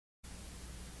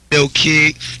Yo,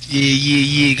 kid.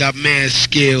 Yeah. Got mad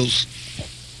skills.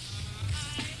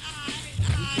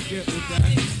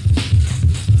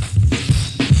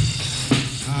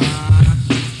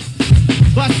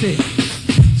 Bust it.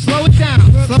 Slow it down.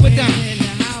 Slow it down.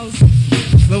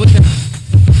 Slow it down.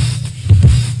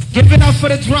 Give it up for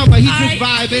the drummer. He's just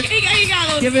vibing.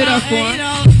 Give it up for him.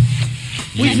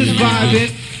 We just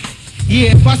vibing.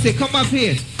 Yeah, bust it. Come up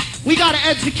here. We gotta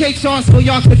educate y'all so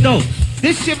y'all can know.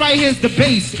 This shit right here is the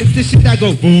bass. It's the shit that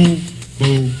go boom,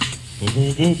 boom, boom,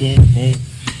 boom, boom, boom, boom.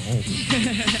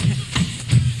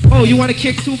 Oh, you wanna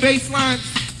kick 2 bass lines?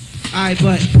 Alright,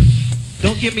 but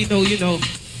don't give me no,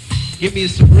 give me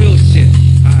some real shit.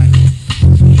 Alright.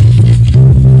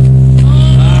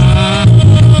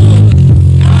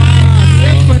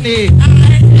 Symphony.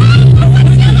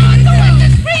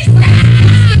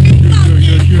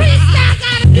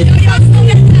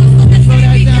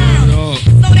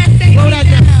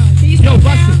 Yo,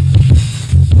 bust it.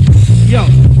 Yo,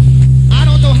 I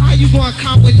don't know how you gonna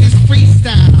come with this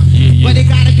freestyle, but it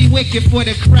gotta be wicked for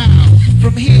the crowd.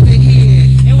 From here to here,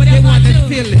 they wanna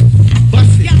feel it.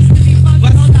 Bust it. Hold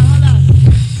on.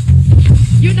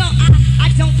 You know I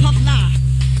don't puff lie.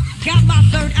 Got my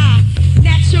third eye,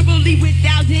 naturally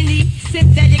without any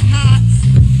synthetic highs.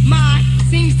 Mine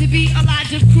seems to be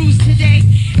Elijah Cruz today,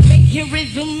 making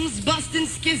rhythms, busting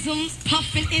schisms,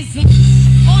 puffing isms.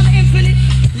 All the infinite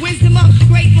wisdom of the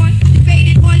great one,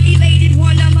 faded one, elated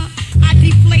one. I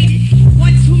deflated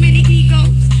one too many egos.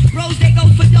 Bros they go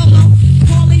for dolo,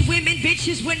 calling women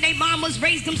bitches when they mamas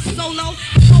raised them solo.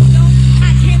 Oh no,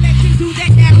 I can't let them do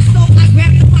that now, so I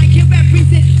grab the mic and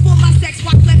represent for my sex.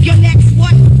 Why left your next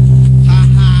what? Ha.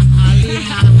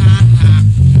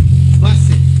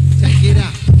 Bust it. Check it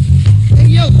out. Hey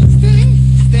yo, staying.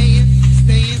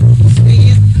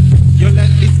 Yo, let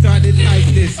me start it like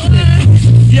this.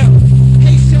 Yo,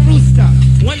 Haitian rooster,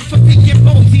 one for picking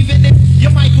bones. Even if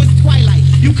your mic was twilight,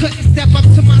 you couldn't step up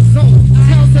to my zone.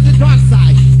 Tales of the dark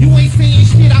side. You ain't saying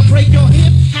shit. I break your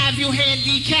hip. Have you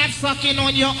handicapped sucking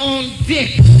on your own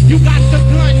dick? You got the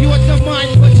gun, you're the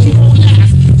mind, but you won't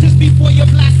last. Just before your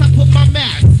blast, I put my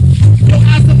mask. Yo,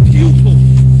 as a pupil,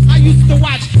 I used to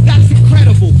watch, that's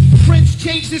incredible. Prince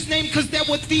changed his name cause there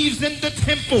were thieves in the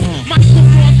temple. Michael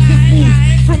Ross his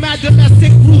moves from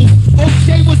adolescent groove.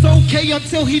 OJ was okay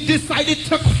until he decided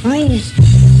to cruise.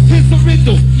 Here's the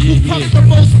riddle, who puffs the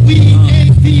most weed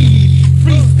indeed?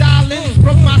 Freestyling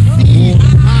from my seed.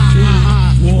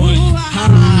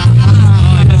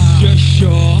 Let's just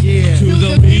show to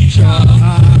the beach.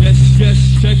 Yes,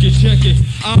 check it.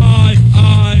 I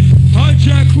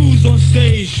Jack Cruz on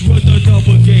stage with a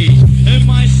double gauge. In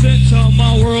my center,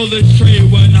 my world is straight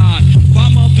when I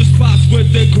bomb up the spots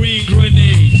with the green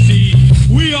grenade. See,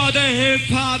 we are the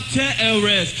hip-hop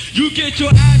terrorists. You get your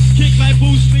ass kicked like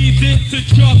Bruce Lee did to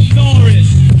Chuck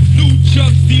Norris. New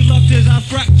Chucks deluxe as I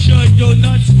fracture your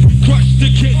nuts, crush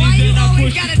the kidneys and I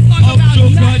push up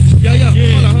your guts.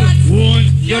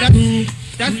 Yo,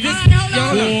 that's this.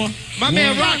 Yo, my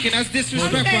man rocking, that's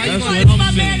disrespectful. It's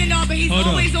my man and all, but he's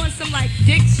always on some like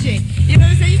dick shit. You know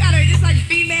what I'm saying? You gotta, just like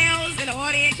females in the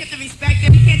audience, you have to respect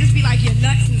them. You can't just be like your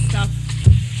nuts and stuff.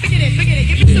 Forget it.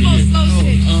 Give me some more slow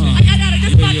shit. I got it,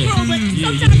 this is my crew, but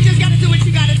sometimes you just gotta do what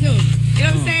you gotta do. You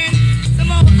know what I'm saying? Some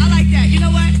more, I like that. You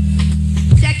know what?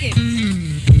 Check it.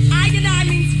 I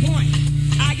means one.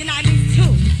 I means two.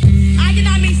 I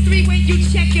means three when you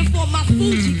checking for my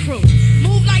Fugees crew.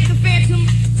 Move like the phantom.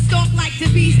 Stalk like the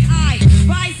beast, I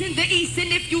rise in the east,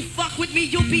 and if you fuck with me,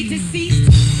 you'll be deceased.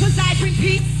 Cause I bring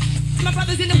peace to my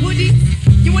brothers in the hoodie.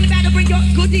 You wanna battle, bring your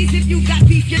goodies. If you got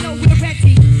beef, you know we're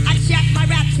ready. I checked my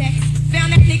rap text,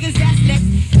 found that nigga's ass next.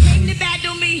 Came to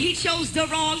battle me, he chose the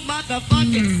wrong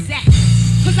motherfucking sex.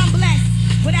 Cause I'm blessed,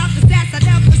 without the stats, I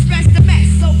never stress the mess.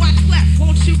 So I cleft,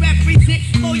 won't you represent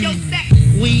for your sex?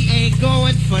 We ain't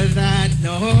going for that,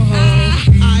 no.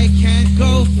 I can't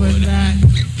go for that.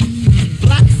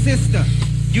 Black sister,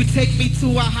 you take me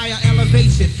to a higher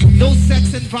elevation. No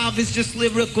sex involved, it's just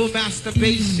lyrical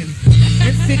masturbation.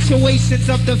 In situations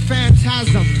of the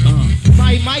phantasm,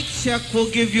 my mic check will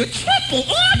give you triple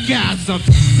orgasm.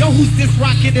 Yo, who's this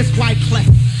rocking this white clef?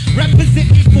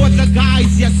 Representing for the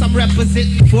guys, yes, I'm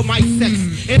representing for my sex.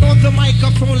 And on the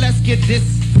microphone, let's get this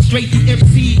straight to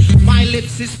MC. My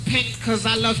lips is pink cause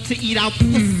I love to eat out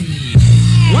pussy.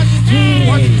 1, 2,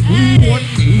 1, 2, 1,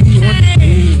 2, 1,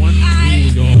 2, 1,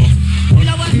 2, You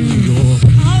know what?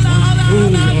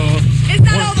 Hold on. It's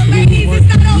not over, ladies. It's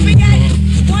not over yet.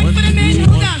 One for the men.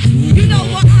 Hold on. You know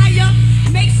what? Higher.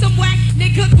 Make some whack.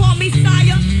 Nigga, call me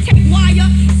sire. Take wire.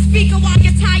 Speaker while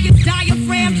your tires.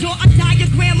 Diaphragm. Draw a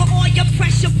diagram of all your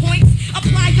pressure points.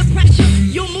 Apply the pressure.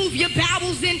 You'll move your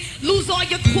bowels in lose all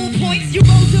your cool points. You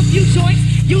rolled a few joints,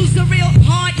 use a real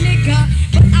hard nigga.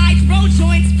 But I throw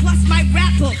joints plus my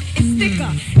rap book and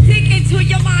sticker. Dig into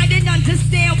your mind and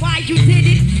understand why you did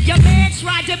it. Your man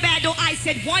tried to battle, I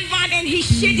said one rhyme and he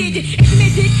shitted.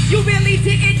 Admitted you really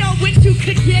didn't know what you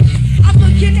could get. I'm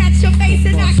looking at your face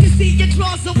and I can see your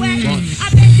drawers are wet. I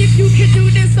bet if you could do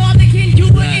this all again,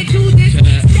 you wouldn't do this.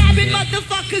 Stabbing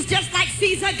motherfuckers just like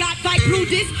Caesar got by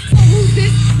Brutus. So who's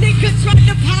this nigga trying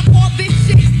to pop all this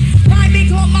shit?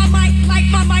 Rhyming on my mic like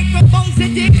my microphone's a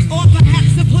dick. Or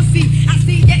perhaps a pussy. I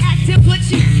see you acting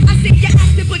butchy. I see you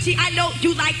acting butchy. I know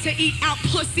you like to eat out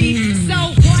pussy.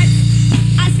 So what?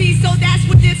 I see, so that's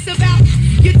what this about.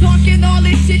 You're talking all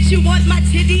this shit, you want my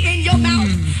titty in your mouth.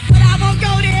 But I won't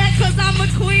go there, cause I'm a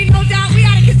queen, no doubt. We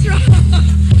out of control.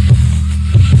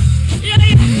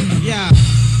 Yeah.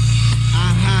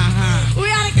 Ah ha ha.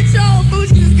 We out of control,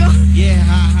 Fugees, let's go. Yeah,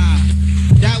 ha ha.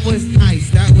 That was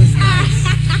nice, that was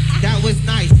nice. That was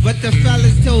nice. But the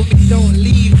fellas told me don't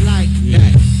leave like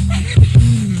that.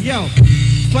 Yo,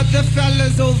 but the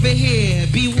fellas over here,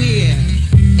 beware.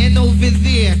 And over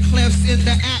there, clefts in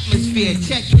the atmosphere.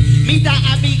 Check it. Mira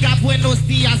amiga, buenos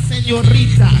días,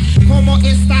 señorita. ¿Cómo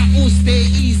está usted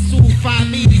y su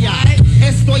familia?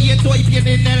 Estoy bien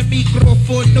en el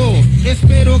micrófono.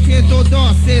 Espero que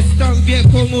todos están bien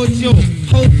como yo.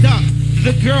 Hold up.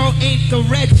 The girl ain't the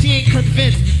red, she ain't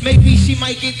convinced. Maybe she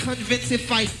might get convinced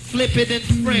if I flip it in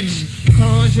French.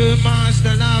 Quand je mange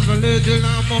de la valeur de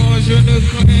l'amour, je ne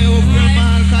connais aucun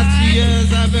mal car tu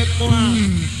es avec moi.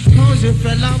 Quand je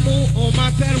fais l'amour, on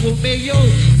m'appelle Romeo.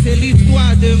 C'est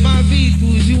l'histoire de ma vie,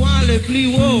 toujours le plus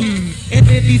haut. In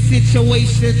any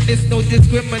situation, there's no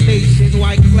discrimination.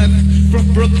 Why clef from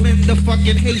Brooklyn, the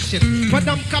fucking Haitian.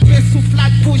 Madame Capé sous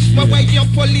Flatbush, but why your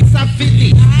police are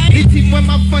fini? Dis-moi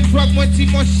ma fun drug, moi dis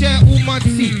mon cher ou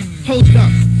menti. Hold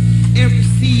up.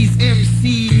 MCs,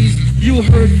 you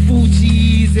heard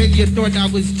Fugees and you thought I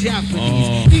was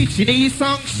Japanese. Each these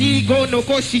song, she go no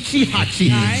go she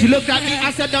hachi. She looked at me,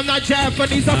 I said I'm not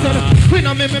Japanese. I said, Queen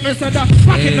of me, said that,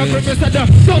 fucking up, said that,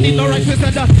 don't need no right, said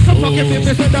that, I'm fucking me,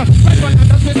 said that, right one,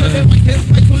 that's what I my kiss,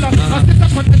 my tula, I sit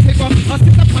up on the table, I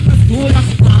sit up on the stool,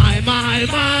 my,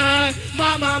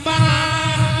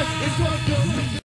 it's what